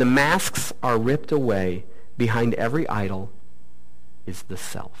 When the masks are ripped away, behind every idol is the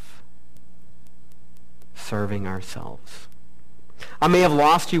self. Serving ourselves. I may have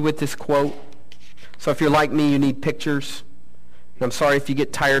lost you with this quote, so if you're like me, you need pictures. I'm sorry if you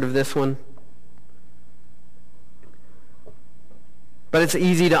get tired of this one. But it's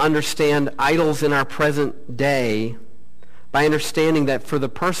easy to understand idols in our present day by understanding that for the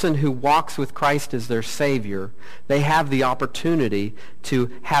person who walks with Christ as their Savior, they have the opportunity to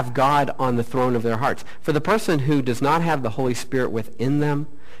have God on the throne of their hearts. For the person who does not have the Holy Spirit within them,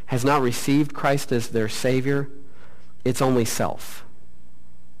 has not received Christ as their Savior, it's only self.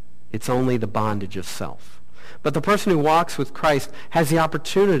 It's only the bondage of self. But the person who walks with Christ has the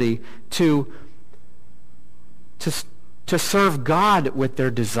opportunity to serve God with their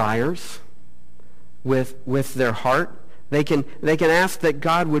desires, with their heart. They can ask that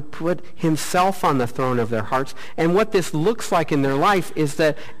God would put himself on the throne of their hearts. And what this looks like in their life is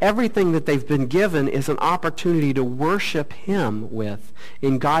that everything that they've been given is an opportunity to worship him with,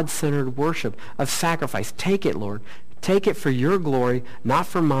 in God-centered worship of sacrifice. Take it, Lord. Take it for your glory, not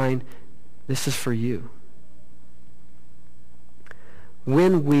for mine. This is for you.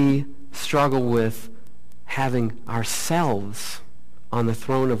 When we struggle with having ourselves on the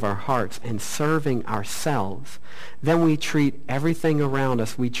throne of our hearts and serving ourselves, then we treat everything around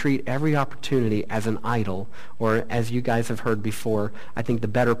us, we treat every opportunity as an idol, or as you guys have heard before, I think the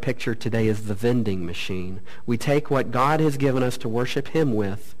better picture today is the vending machine. We take what God has given us to worship him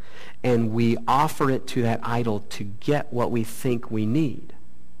with, and we offer it to that idol to get what we think we need.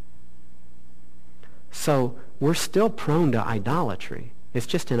 So we're still prone to idolatry. It's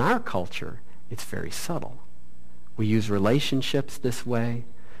just in our culture, it's very subtle. We use relationships this way.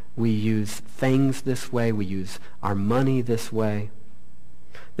 We use things this way. We use our money this way.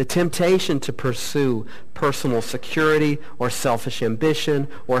 The temptation to pursue personal security or selfish ambition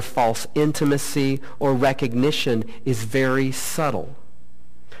or false intimacy or recognition is very subtle.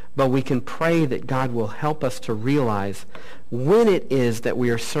 But we can pray that God will help us to realize when it is that we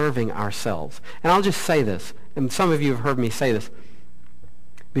are serving ourselves. And I'll just say this, and some of you have heard me say this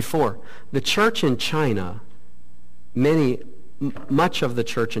before. The church in China, much of the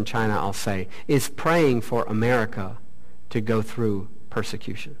church in China, I'll say, is praying for America to go through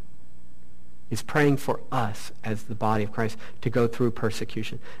persecution. Is praying for us as the body of Christ to go through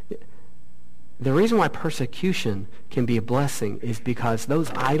persecution. The reason why persecution can be a blessing is because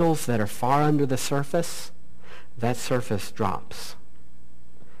those idols that are far under the surface, that surface drops.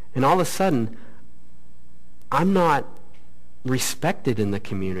 And all of a sudden, I'm not respected in the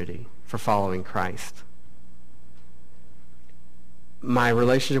community for following Christ. My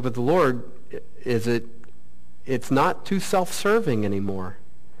relationship with the Lord, it's not too self-serving anymore.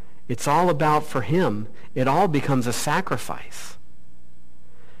 It's all about for him. It all becomes a sacrifice.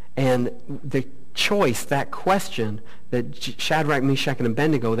 And the choice, that question that Shadrach, Meshach, and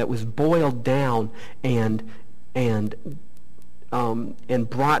Abednego, that was boiled down and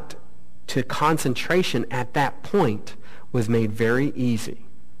brought to concentration at that point, was made very easy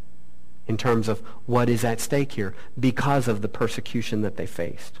in terms of what is at stake here because of the persecution that they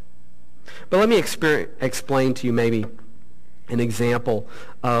faced. But let me explain to you maybe an example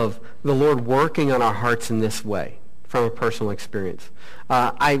of the Lord working on our hearts in this way from a personal experience.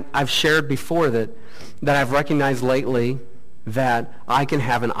 I've shared before that I've recognized lately that I can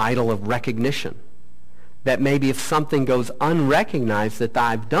have an idol of recognition. That maybe if something goes unrecognized that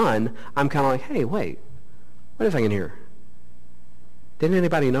I've done, I'm kind of like, hey, wait a second here. Didn't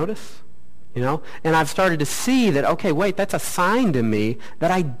anybody notice? You know? And I've started to see that, okay, wait, that's a sign to me that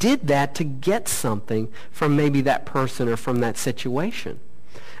I did that to get something from maybe that person or from that situation.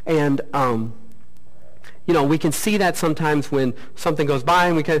 And, we can see that sometimes when something goes by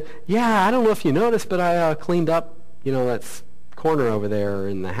and we can, I don't know if you noticed, but I cleaned up, that corner over there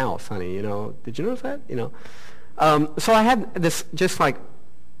in the house, honey, Did you notice that? So I had this just like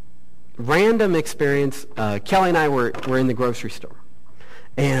random experience. Kelly and I were in the grocery store.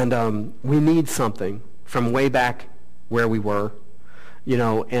 And we need something from way back where we were,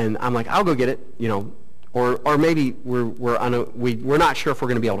 and I'm like, I'll go get it, or maybe we're not sure if we're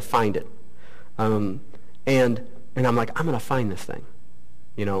going to be able to find it. And I'm like, I'm going to find this thing.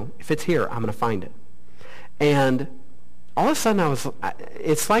 If it's here, I'm going to find it. And all of a sudden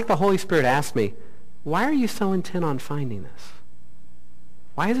it's like the Holy Spirit asked me, why are you so intent on finding this?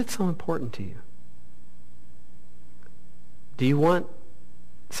 Why is it so important to you? Do you want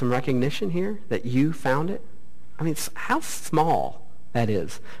some recognition here that you found it? I mean, how small that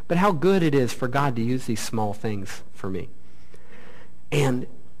is, but how good it is for God to use these small things for me. And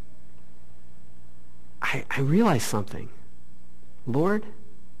I realized something. Lord,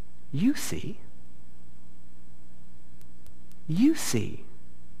 you see. You see.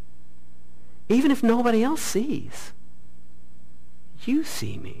 Even if nobody else sees, you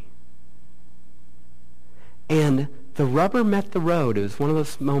see me. And the rubber met the road. It was one of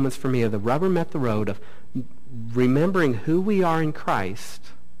those moments for me of the rubber met the road of remembering who we are in Christ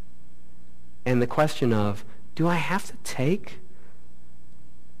and the question of, do I have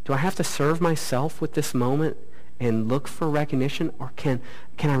to serve myself with this moment and look for recognition? Or can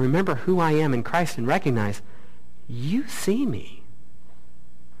I remember who I am in Christ and recognize, you see me?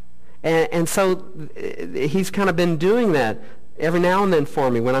 And so he's kind of been doing that every now and then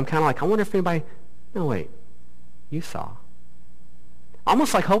for me when I'm kind of like, I wonder if anybody, no, wait. You saw.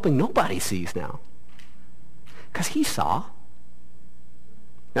 Almost like hoping nobody sees now. Because he saw.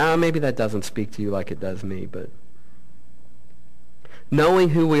 Now, maybe that doesn't speak to you like it does me, but knowing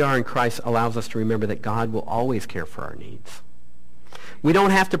who we are in Christ allows us to remember that God will always care for our needs. We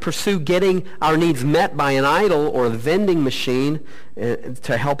don't have to pursue getting our needs met by an idol or a vending machine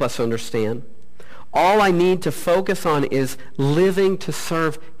to help us understand. All I need to focus on is living to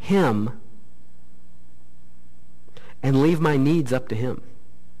serve him and leave my needs up to him.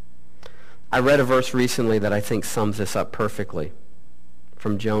 I read a verse recently that I think sums this up perfectly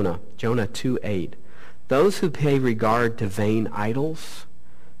from Jonah 2:8. Those who pay regard to vain idols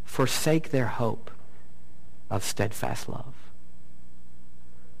forsake their hope of steadfast love.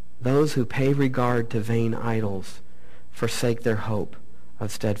 Those who pay regard to vain idols forsake their hope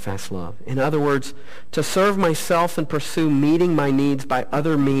of steadfast love. In other words, to serve myself and pursue meeting my needs by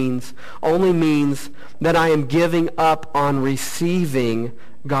other means only means that I am giving up on receiving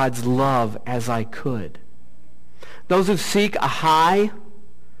God's love as I could. Those who seek a high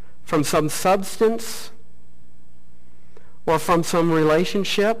from some substance or from some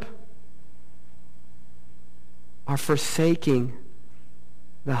relationship are forsaking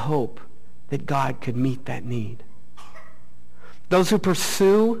the hope that God could meet that need. Those who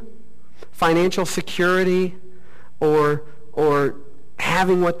pursue financial security or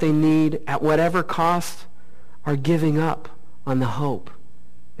having what they need at whatever cost are giving up on the hope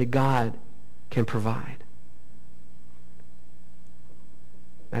that God can provide.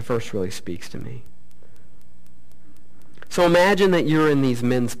 That verse really speaks to me. So imagine that you're in these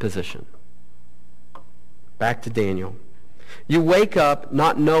men's position. Back to Daniel. You wake up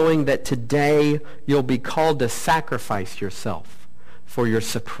not knowing that today you'll be called to sacrifice yourself for your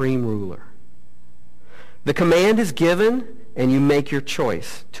supreme ruler. The command is given, and you make your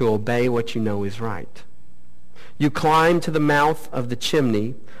choice to obey what you know is right. You climb to the mouth of the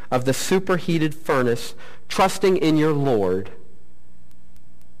chimney of the superheated furnace, trusting in your Lord,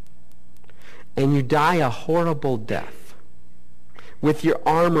 and you die a horrible death, with your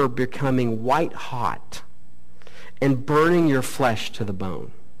armor becoming white hot and burning your flesh to the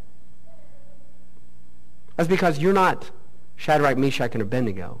bone. That's because you're not Shadrach, Meshach, and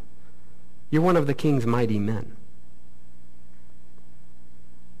Abednego. You're one of the king's mighty men.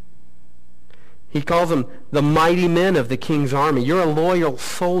 He calls them the mighty men of the king's army. You're a loyal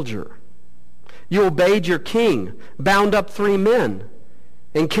soldier. You obeyed your king, bound up 3 men,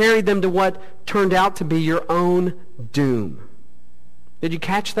 and carried them to what turned out to be your own doom. Did you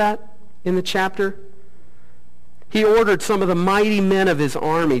catch that in the chapter? He ordered some of the mighty men of his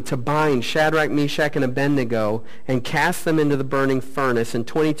army to bind Shadrach, Meshach, and Abednego and cast them into the burning furnace. And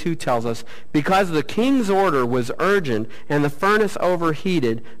 22 tells us, because the king's order was urgent and the furnace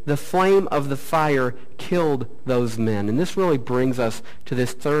overheated, the flame of the fire killed those men. And this really brings us to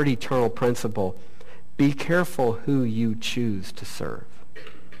this third eternal principle. Be careful who you choose to serve.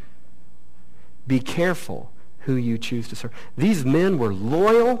 Be careful who you choose to serve. These men were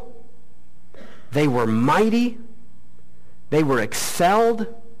loyal. They were mighty. They were excelled.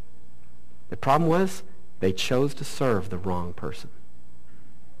 The problem was they chose to serve the wrong person.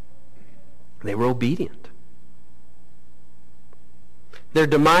 They were obedient. Their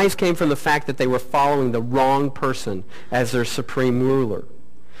demise came from the fact that they were following the wrong person as their supreme ruler.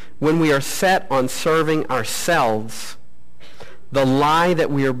 When we are set on serving ourselves, the lie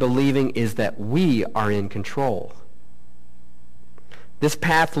that we are believing is that we are in control. This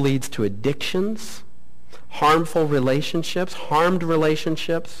path leads to addictions, harmful relationships, harmed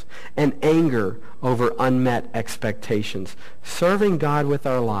relationships, and anger over unmet expectations. Serving God with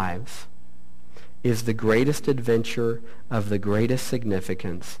our lives is the greatest adventure of the greatest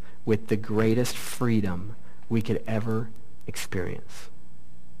significance with the greatest freedom we could ever experience.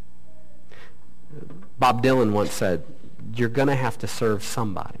 Bob Dylan once said, you're going to have to serve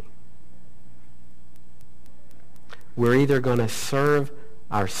somebody. We're either going to serve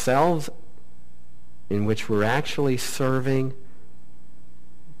ourselves, in which we're actually serving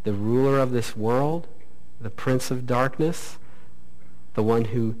the ruler of this world, the prince of darkness, the one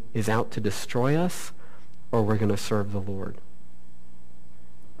who is out to destroy us, or we're going to serve the Lord.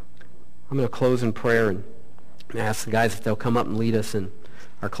 I'm going to close in prayer and ask the guys if they'll come up and lead us in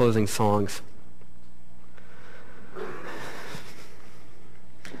our closing songs.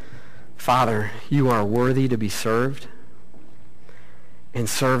 Father, you are worthy to be served, and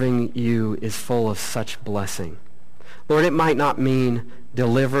serving you is full of such blessing. Lord, it might not mean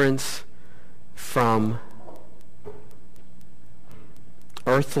deliverance from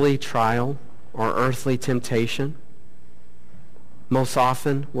earthly trial or earthly temptation. Most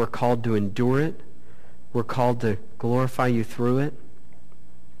often, we're called to endure it. We're called to glorify you through it.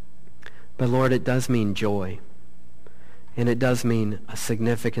 But Lord, it does mean joy. And it does mean a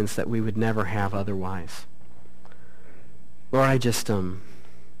significance that we would never have otherwise. Lord,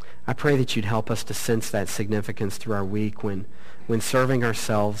 I pray that you'd help us to sense that significance through our week when serving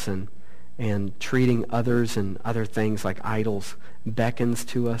ourselves and treating others and other things like idols beckons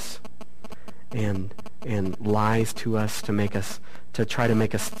to us and lies to us to try to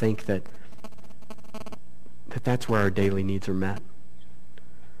make us think that that's where our daily needs are met.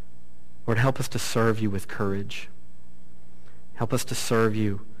 Lord, help us to serve you with courage. Help us to serve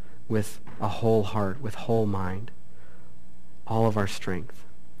you with a whole heart, with whole mind, all of our strength,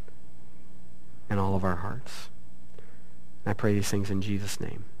 and all of our hearts. And I pray these things in Jesus'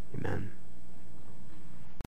 name. Amen.